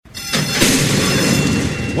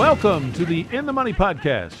Welcome to the In the Money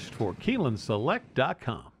podcast for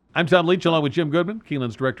KeenelandSelect.com. I'm Tom Leach along with Jim Goodman,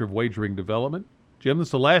 Keeneland's Director of Wagering Development. Jim, this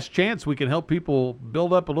is the last chance we can help people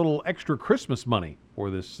build up a little extra Christmas money for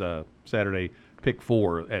this Saturday Pick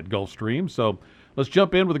 4 at Gulfstream. So let's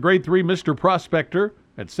jump in with a Grade 3 Mr. Prospector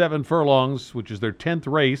at 7 furlongs, which is their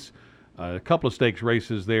 10th race. A couple of stakes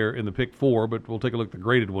races there in the Pick 4, but we'll take a look at the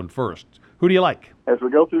graded one first. Who do you like? As we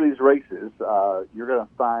go through these races, you're going to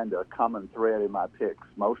find a common thread in my picks.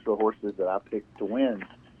 Most of the horses that I picked to win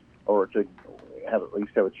or to have at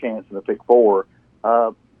least have a chance in the Pick 4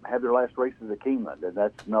 had their last races at Keeneland, and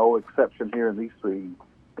that's no exception here in these three.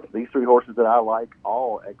 These three horses that I like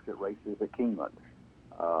all exit races at Keeneland.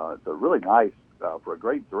 It's a really nice, for a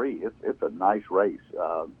Grade 3, it's a nice race.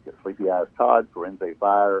 Sleepy Eyes Todd, Firenze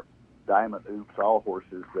Fire, Diamond Oops, all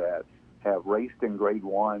horses that have raced in Grade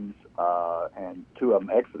 1s, and two of them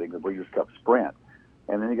exiting the Breeders' Cup Sprint.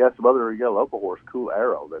 And then you got a local horse, Cool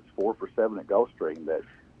Arrow, that's 4 for 7 at Gulfstream that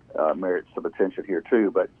merits some attention here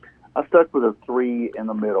too. But I stuck with a 3 in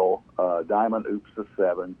the middle, Diamond Oops the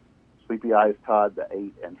 7, Sleepy Eyes Todd the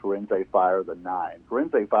 8, and Firenze Fire the 9.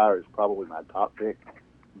 Firenze Fire is probably my top pick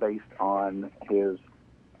based on his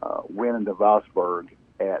win in the Vosburg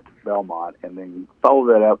at Belmont, and then follow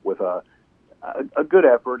that up with a good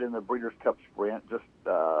effort in the Breeders' Cup Sprint. Just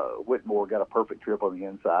Whitmore got a perfect trip on the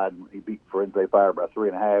inside, and he beat Firenze Fire by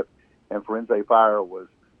 3.5. And Firenze Fire was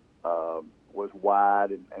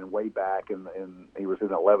wide and way back, and he was in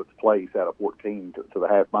 11th place out of 14 to the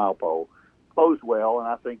half-mile pole. Closed well, and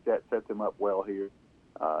I think that sets him up well here.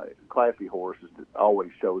 Classy horse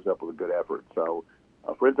always shows up with a good effort. So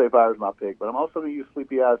Firenze Fire is my pick, but I'm also going to use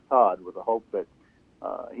Sleepy Eyes Todd with the hope that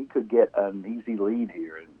he could get an easy lead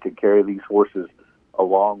here and could carry these horses a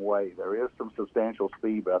long way. There is some substantial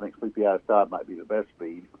speed, but I think Sleepy Eyes Todd might be the best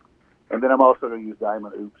speed. And then I'm also going to use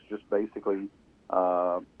Diamond Oops, just basically,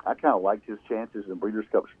 I kind of liked his chances in the Breeders'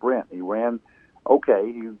 Cup Sprint. He ran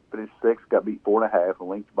okay. He finished 6th, got beat 4.5, and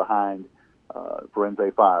linked behind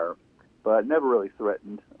Firenze Fire, but never really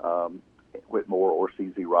threatened Whitmore or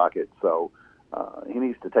CZ Rocket. So he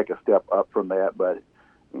needs to take a step up from that, but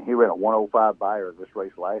he ran a 105 buyer this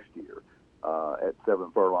race last year at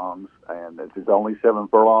 7 furlongs, and it's his only 7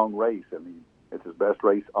 furlong race, and it's his best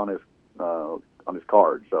race on his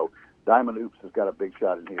card. So Diamond Oops has got a big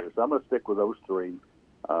shot in here. So I'm going to stick with those 3.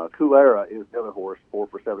 Coolera is the other horse, 4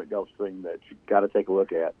 for 7 at Gulfstream, that you got to take a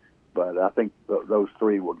look at. But I think those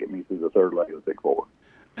 3 will get me through the third leg of the Pick 4.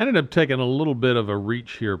 I ended up taking a little bit of a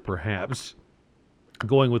reach here, perhaps,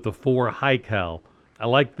 going with the 4 High Cal. I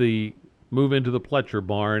like the move into the Pletcher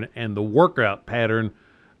barn and the workout pattern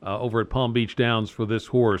over at Palm Beach Downs for this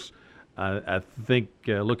horse. I think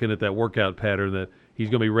looking at that workout pattern that he's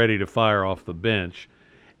going to be ready to fire off the bench.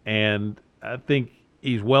 And I think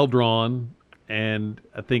he's well drawn, and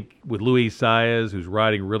I think with Luis Saez, who's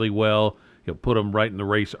riding really well, he'll put him right in the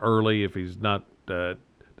race early if he's not I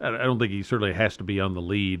don't think he certainly has to be on the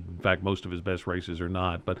lead. In fact, most of his best races are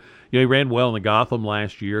not. But he ran well in the Gotham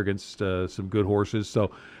last year against some good horses. So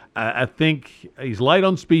I think he's light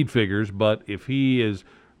on speed figures, but if he is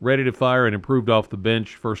ready to fire and improved off the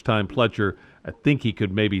bench, first-time Pletcher, I think he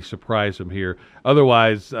could maybe surprise him here.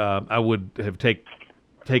 Otherwise, I would have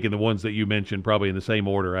taken the ones that you mentioned probably in the same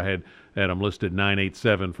order. I had them listed 9, 8,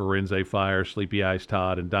 7 for Firenze Fire, Sleepy Eyes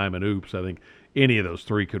Todd, and Diamond Oops. I think any of those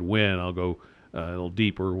 3 could win. I'll go a little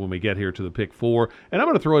deeper when we get here to the Pick 4. And I'm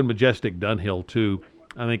going to throw in Majestic Dunhill, too.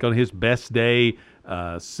 I think on his best day,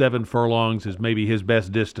 7 furlongs is maybe his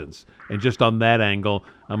best distance. And just on that angle,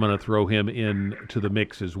 I'm going to throw him into the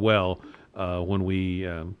mix as well when we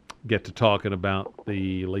get to talking about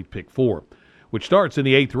the late Pick 4, which starts in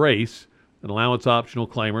the 8th race. An allowance optional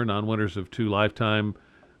claimer, non-winners of 2 lifetime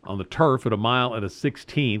on the turf at a mile and a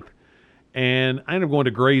 16th. And I ended up going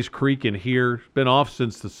to Gray's Creek in here. Been off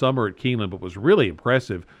since the summer at Keeneland, but was really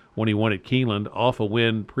impressive when he won at Keeneland, off a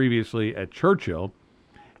win previously at Churchill.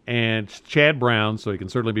 And it's Chad Brown, so he can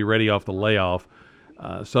certainly be ready off the layoff.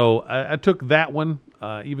 So I took that one,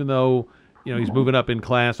 even though he's moving up in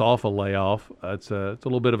class off a layoff. It's a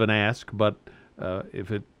little bit of an ask, but if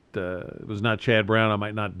it was not Chad Brown, I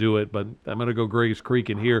might not do it. But I'm going to go Gray's Creek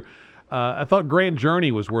in here. I thought Grand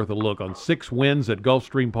Journey was worth a look on 6 wins at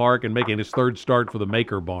Gulfstream Park and making his 3rd start for the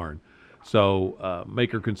Maker barn. So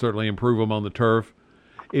Maker can certainly improve him on the turf.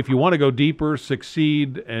 If you want to go deeper,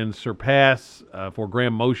 Succeed and Surpass for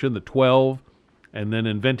Graham Motion, the 12, and then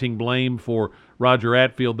Inventing Blame for Roger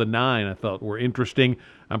Atfield, the 9, I thought were interesting.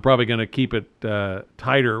 I'm probably going to keep it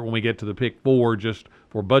tighter when we get to the Pick 4 just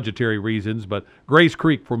for budgetary reasons, but Gray's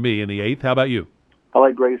Creek for me in the 8th. How about you? I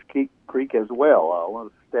like Gray's Creek as well. One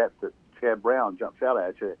of the stats that Chad Brown jumps out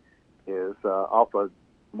at you is off a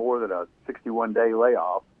more than a 61-day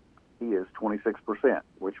layoff, he is 26%,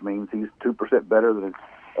 which means he's 2% better than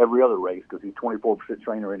every other race because he's 24%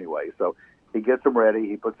 trainer anyway. So he gets them ready.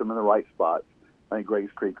 He puts them in the right spots. I think Grays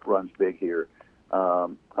Creek runs big here. I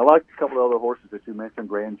like a couple of other horses that you mentioned.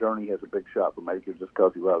 Grand Journey has a big shot for Majors just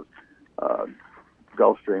because he loves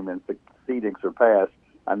Gulfstream and Succeeding Surpass.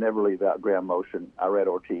 I never leave out Grand Motion. Irad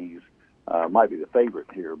Ortiz might be the favorite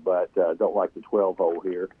here, but don't like the 12-hole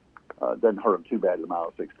here. Doesn't hurt him too bad in the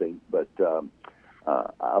mile 16, but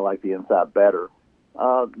I like the inside better.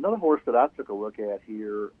 Another horse that I took a look at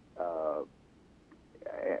here,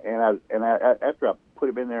 and after I put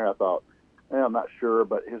him in there, I thought, I'm not sure,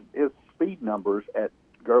 but his speed numbers at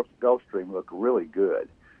Gulfstream look really good,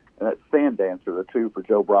 and that's Sand Dancer, the 2 for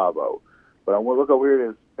Joe Bravo. But I want to look over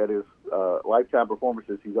here at his lifetime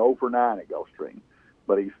performances. He's 0 for 9 at Gulfstream,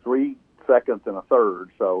 but he's 3 seconds and a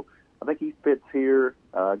third. So I think he fits here.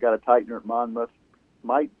 Got a tightener at Monmouth.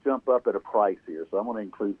 Might jump up at a price here, so I'm going to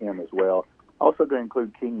include him as well. Also going to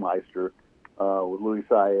include Kingmeister with Luis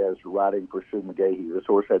Saez riding for Shug McGahee. This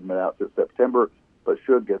horse hadn't been out since September, but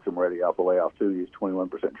Shug gets him ready off the layoff too. He's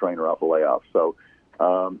 21% trainer off the layoff. So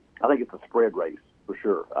I think it's a spread race for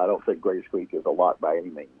sure. I don't think Grays Creek is a lot by any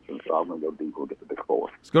means, and so I'm going to go deep. We'll get the big 4.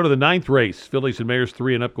 Let's go to the 9th race. Fillies and Mares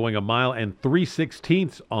 3 and up, going a mile and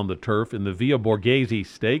 3/16 on the turf in the Via Borghese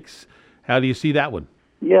Stakes. How do you see that one?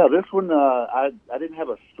 Yeah, this one I didn't have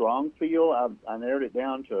a strong feel. I narrowed it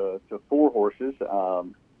down to 4 horses.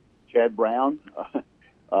 Chad Brown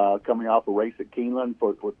coming off a race at Keeneland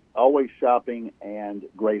with Always Shopping and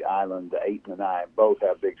Great Island, the 8 and the 9. Both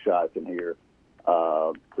have big shots in here.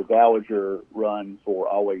 The Dowager run for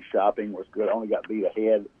Always Shopping was good. Only got beat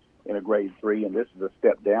ahead in a grade 3, and this is a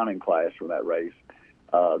step down in class from that race.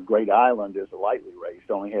 Great Island is a lightly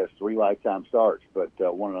raced, only has 3 lifetime starts, but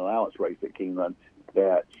won an allowance race at Keeneland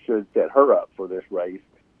that should set her up for this race.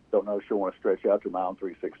 Don't know if she'll want to stretch out to mile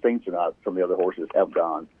 3/16 or not. Some of the other horses have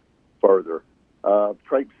gone further.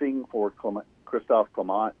 Traipsing for Christophe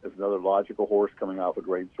Clement is another logical horse coming off a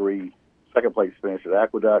grade 3 second place finish at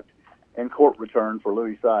Aqueduct. And Court Return for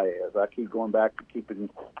Luis Saez. I keep going back to keeping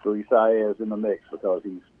Luis Saez in the mix because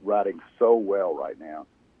he's riding so well right now.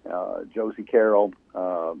 Josie Carroll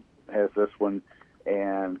has this one,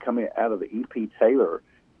 and coming out of the E.P. Taylor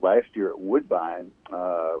last year at Woodbine,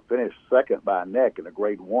 finished second by a neck in a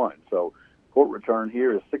grade 1. So Court Return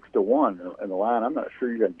here is 6-1 in the line. I'm not sure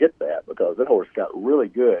you're going to get that because that horse got really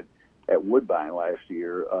good at Woodbine last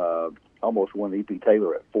year. Almost won the E.P.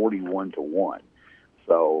 Taylor at 41-1.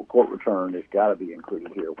 So Court Return has got to be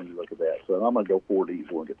included here when you look at that. So I'm going to go 4 Ds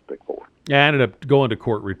when we get to pick 4. Yeah, I ended up going to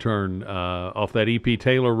Court Return off that E.P.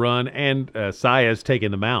 Taylor run and Saez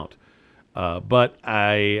taking them out. But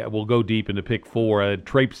I will go deep into pick 4.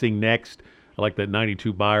 Traipsing next. I like that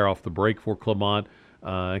 92 buyer off the break for Clement.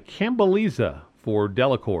 Cambaliza for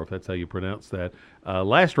Delacour, if that's how you pronounce that.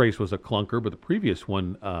 Last race was a clunker, but the previous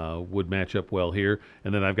one would match up well here.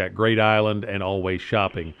 And then I've got Great Island and Always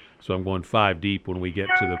Shopping. So I'm going 5 deep when we get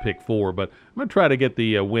to the pick 4. But I'm going to try to get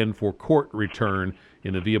the win for Court Return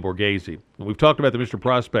in the Via Borghese. And we've talked about the Mr.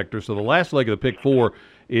 Prospector. So the last leg of the pick 4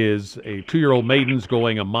 is a 2-year-old maidens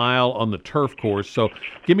going a mile on the turf course. So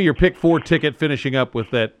give me your pick 4 ticket, finishing up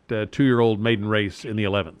with that 2-year-old maiden race in the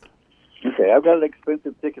 11th. Okay, I've got an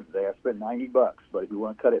expensive ticket today. I spent $90, but if you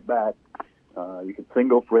want to cut it back, you can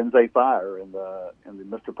single Frenzy Fire in the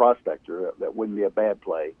Mr. Prospector. That wouldn't be a bad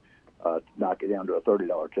play to knock it down to a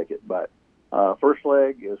 $30 ticket. But first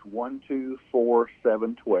leg is 1, 2, 4,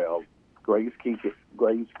 7, 12. Grays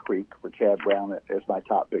Creek for Chad Brown as my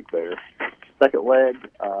top pick there. Second leg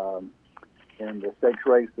in the stakes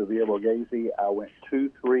race, the Via Borghese, I went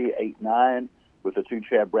 2, 3, 8, 9 with the 2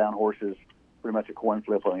 Chad Brown horses. Pretty much a coin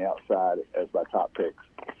flip on the outside as my top picks.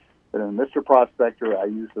 And in Mr. Prospector, I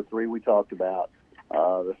used the 3 we talked about,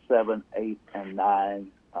 the 7, 8, and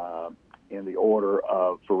 9 in the order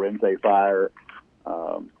of Firenze Fire,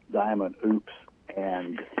 Diamond Oops,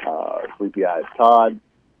 and Sleepy Eyes Todd.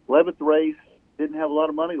 11th race, didn't have a lot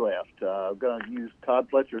of money left. I'm going to use Todd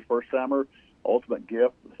Fletcher's first-timer, Ultimate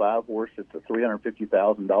Gift, the 5-horse. It's a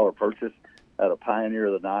 $350,000 purchase out of Pioneer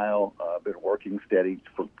of the Nile. Been working steady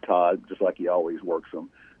for Todd, just like he always works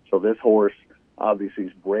them. So this horse obviously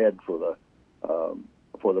is bred for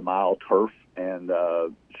the mile turf and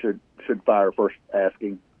should fire first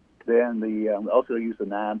asking. Then also use the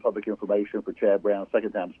 9 Public Information for Chad Brown,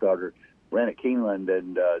 second-time starter. Ran at Keeneland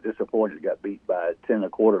and disappointed, got beat by 10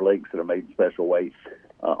 1/4 lengths at a maiden special weight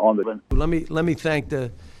on the. Let me thank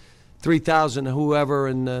the 3,000 whoever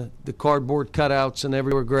and the cardboard cutouts, and they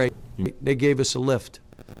were great. They gave us a lift.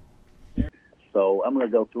 So I'm going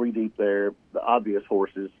to go 3 deep there. The obvious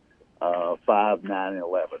horses, 5, 9, and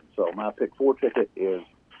 11. So my pick 4 ticket is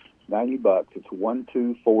 $90. It's 1,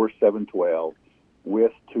 2, 4, 7, 12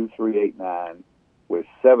 with 2, 3, 8, 9 with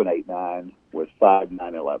 7, 8, 9 with 5,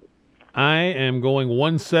 9, 11. I am going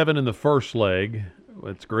 1-7 in the first leg.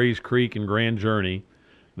 It's Grays Creek and Grand Journey.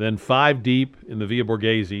 Then 5 deep in the Via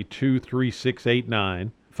Borghese, 2, 3, 6, 8,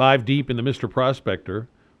 9. 5 deep in the Mr. Prospector,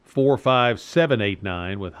 4, 5, 7, 8,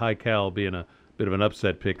 9, with High Cal being a bit of an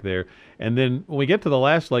upset pick there. And then when we get to the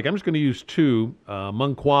last leg, I'm just going to use 2.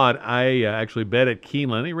 Mung Quad, I actually bet at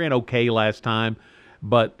Keeneland. He ran okay last time,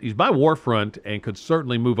 but he's by Warfront and could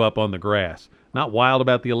certainly move up on the grass. Not wild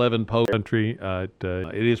about the 11 post country. It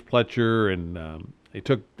is Pletcher, and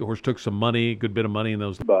the horse took some money, good bit of money in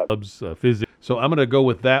those clubs, physics. So I'm going to go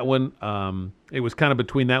with that one. It was kind of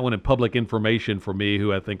between that one and Public Information for me,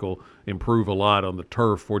 who I think will improve a lot on the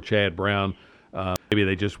turf for Chad Brown. Maybe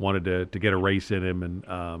they just wanted to get a race in him,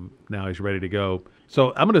 and now he's ready to go.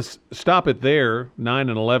 So I'm going to stop it there, 9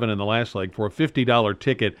 and 11 in the last leg, for a $50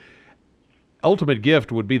 ticket. Ultimate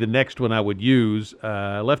Gift would be the next one I would use.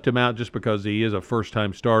 I left him out just because he is a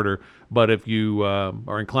first-time starter. But if you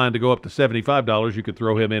are inclined to go up to $75, you could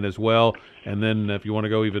throw him in as well. And then if you want to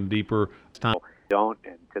go even deeper, it's time don't.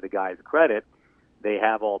 And to the guys' credit, they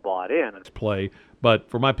have all bought in. to play. But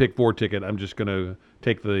for my pick 4 ticket, I'm just going to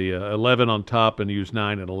take the 11 on top and use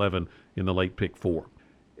 9 and 11 in the late pick 4.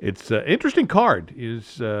 It's an interesting card.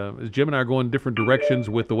 As Jim and I are going different directions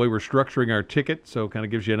with the way we're structuring our ticket, so it kind of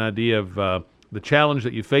gives you an idea of the challenge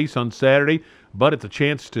that you face on Saturday. But it's a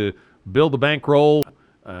chance to build the bankroll,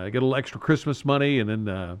 get a little extra Christmas money, and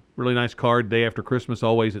then really nice card day after Christmas,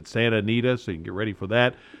 always at Santa Anita, so you can get ready for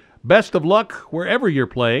that. Best of luck wherever you're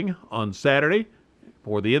playing on Saturday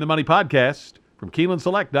for the In the Money podcast from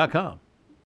KeenelandSelect.com.